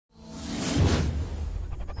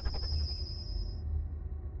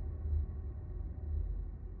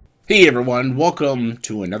Hey everyone, welcome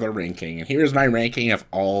to another ranking, and here's my ranking of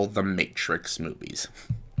all the Matrix movies.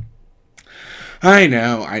 I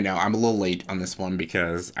know, I'm a little late on this one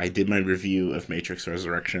because I did my review of Matrix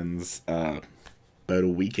Resurrections about a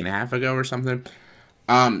week and a half ago or something.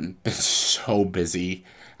 Been so busy.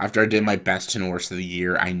 After I did my best and worst of the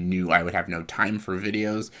year, I knew I would have no time for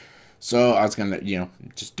videos, so I was gonna,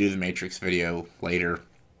 just do the Matrix video later.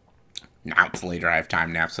 Now it's later, I have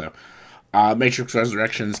time now, so Matrix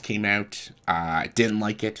Resurrections came out. I didn't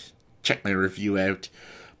like it. Check my review out.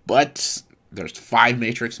 But there's 5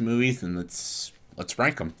 Matrix movies, and let's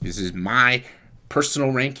rank them. This is my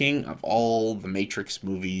personal ranking of all the Matrix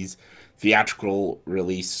movies, theatrical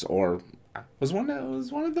release, or was one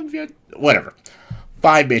of them whatever.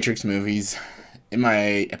 5 Matrix movies. In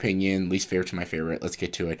my opinion, least favorite to my favorite. Let's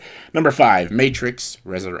get to it. Number 5, Matrix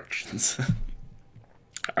Resurrections.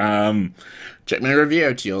 Um, Check my review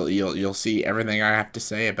out. You'll see everything I have to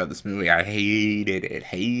say about this movie. I hated it.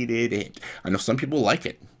 Hated it. I know some people like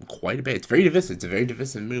it quite a bit. It's very divisive. It's a very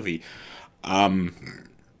divisive movie. Um,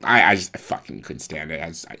 I fucking couldn't stand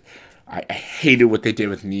it. I hated what they did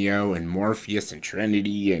with Neo and Morpheus and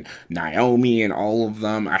Trinity and Naomi and all of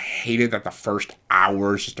them. I hated that the first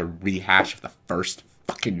hour is just a rehash of the first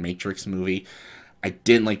fucking Matrix movie. I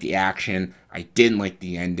didn't like the action. I didn't like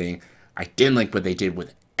the ending. I didn't like what they did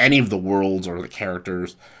with any of the worlds or the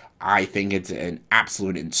characters. I think it's an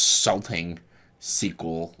absolute insulting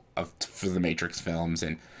sequel for the Matrix films,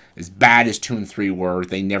 and as bad as 2 and 3 were,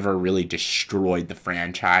 they never really destroyed the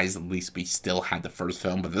franchise. At least we still had the first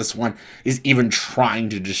film, but this one is even trying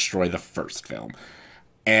to destroy the first film,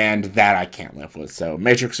 and that I can't live with. So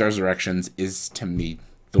Matrix Resurrections is, to me,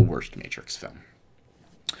 the worst Matrix film.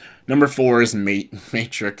 Number 4 is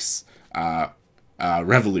Matrix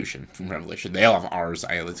Revolution from Revolution. They all have R's.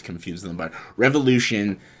 I always confuse them, but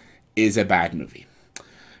Revolution is a bad movie.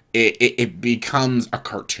 It becomes a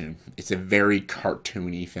cartoon. It's a very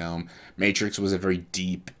cartoony film. Matrix was a very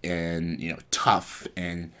deep and tough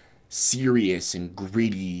and serious and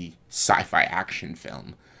gritty sci-fi action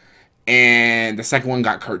film. And the second one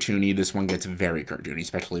got cartoony. This one gets very cartoony,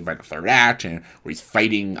 especially by the third act, and where he's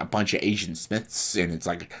fighting a bunch of Asian Smiths, and it's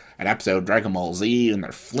like an episode of Dragon Ball Z, and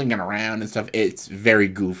they're flinging around and stuff. It's very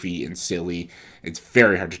goofy and silly. It's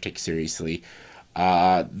very hard to take seriously.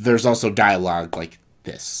 There's also dialogue like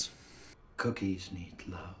this. Cookies need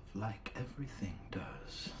love like everything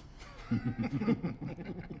does.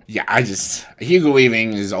 Yeah, Hugo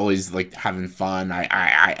Weaving is always like having fun.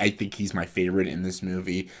 I think he's my favorite in this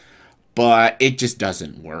movie. But it just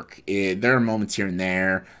doesn't work. There are moments here and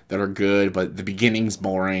there that are good, but the beginning's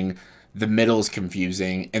boring, the middle's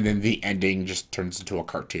confusing, and then the ending just turns into a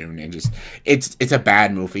cartoon. And it's a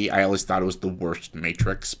bad movie. I always thought it was the worst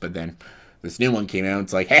Matrix, but then this new one came out.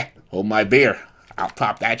 It's like, hey, hold my beer, I'll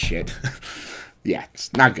top that shit. Yeah,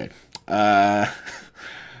 it's not good.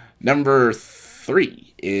 Number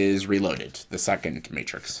 3 is Reloaded, the second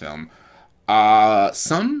Matrix film.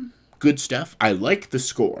 Some good stuff. I like the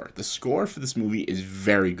score. The score for this movie is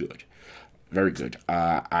very good. Very good.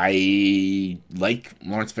 I like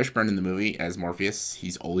Lawrence Fishburne in the movie as Morpheus.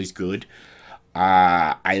 He's always good.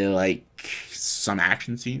 I like some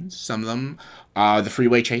action scenes, some of them. The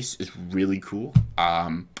freeway chase is really cool.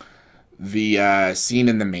 The scene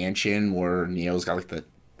in the mansion where Neo's got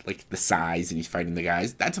like the size and he's fighting the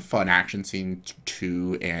guys. That's a fun action scene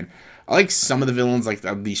too. And I like some of the villains, like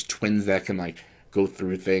these twins that can like go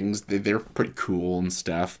through things. They're pretty cool and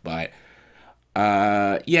stuff, but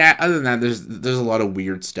yeah, other than that, there's a lot of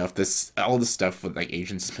weird stuff. All the stuff with like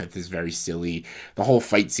Agent Smith is very silly. The whole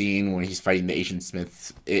fight scene when he's fighting the Agent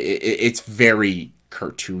Smiths, it's very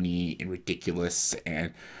cartoony and ridiculous.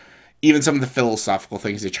 And even some of the philosophical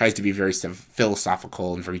things, it tries to be very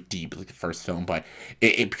philosophical and very deep, like the first film, but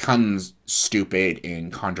it becomes stupid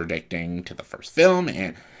and contradicting to the first film,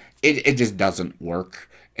 and it just doesn't work.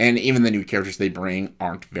 And even the new characters they bring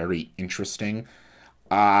aren't very interesting.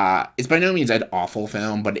 It's by no means an awful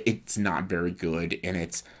film, but it's not very good, and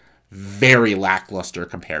it's very lackluster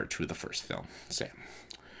compared to the first film. So,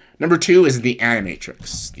 number 2 is The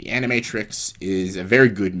Animatrix. The Animatrix is a very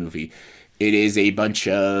good movie. It is a bunch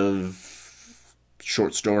of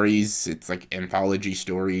short stories. It's like anthology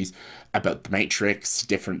stories about the Matrix,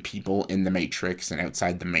 different people in the Matrix and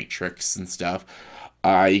outside the Matrix and stuff.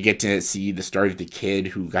 You get to see the story of the kid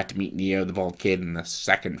who got to meet Neo, the bald kid, in the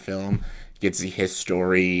second film. You get to see his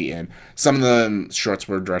story, and some of the shorts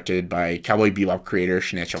were directed by Cowboy Bebop creator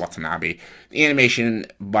Shinichi Watanabe. The animation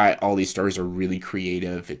by all these stories are really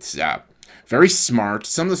creative. It's Very smart.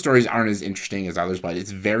 Some of the stories aren't as interesting as others, but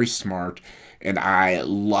it's very smart, and I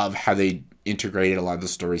love how they integrated a lot of the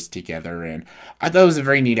stories together. And I thought it was a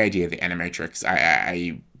very neat idea, the Animatrix.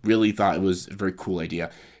 I really thought it was a very cool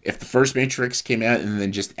idea. If the first Matrix came out and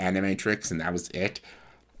then just Animatrix and that was it,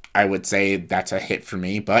 I would say that's a hit for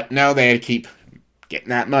me. But no, they had to keep getting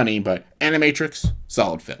that money. But Animatrix,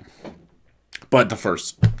 solid film. But the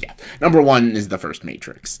first, yeah, number one is the first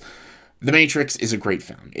Matrix. The Matrix is a great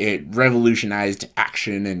film. It revolutionized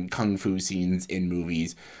action and kung fu scenes in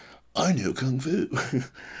movies. I know kung fu.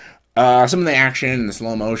 Some of the action and the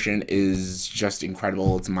slow motion is just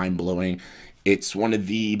incredible. It's mind blowing. It's one of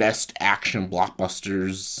the best action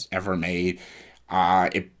blockbusters ever made.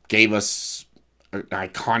 It gave us an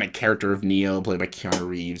iconic character of Neo, played by Keanu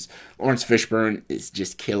Reeves. Lawrence Fishburne is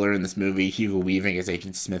just killer in this movie. Hugo Weaving as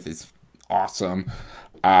Agent Smith is awesome.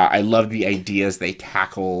 I love the ideas they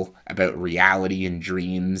tackle about reality and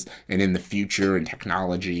dreams and in the future and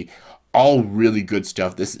technology. All really good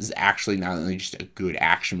stuff. This is actually not only just a good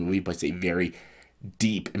action movie, but it's a very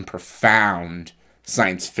deep and profound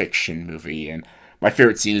science fiction movie. And my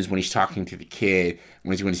favorite scene is when he's talking to the kid,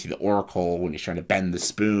 when he's going to see the Oracle, when he's trying to bend the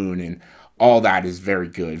spoon, and all that is very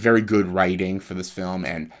good. Very good writing for this film,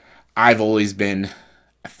 and I've always been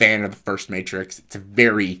a fan of the first Matrix. It's a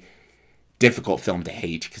very difficult film to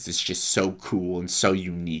hate because it's just so cool and so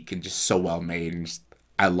unique and just so well made, and just,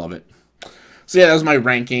 I love it. So yeah, that was my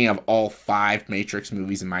ranking of all 5 Matrix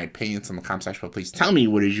movies in my opinions on the comment section. But please tell me,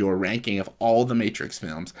 what is your ranking of all the Matrix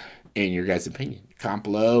films in your guys' opinion? Comment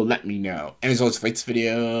below, let me know. And as always, if you like this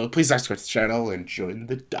video, please subscribe to the channel and join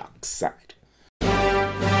the dark side.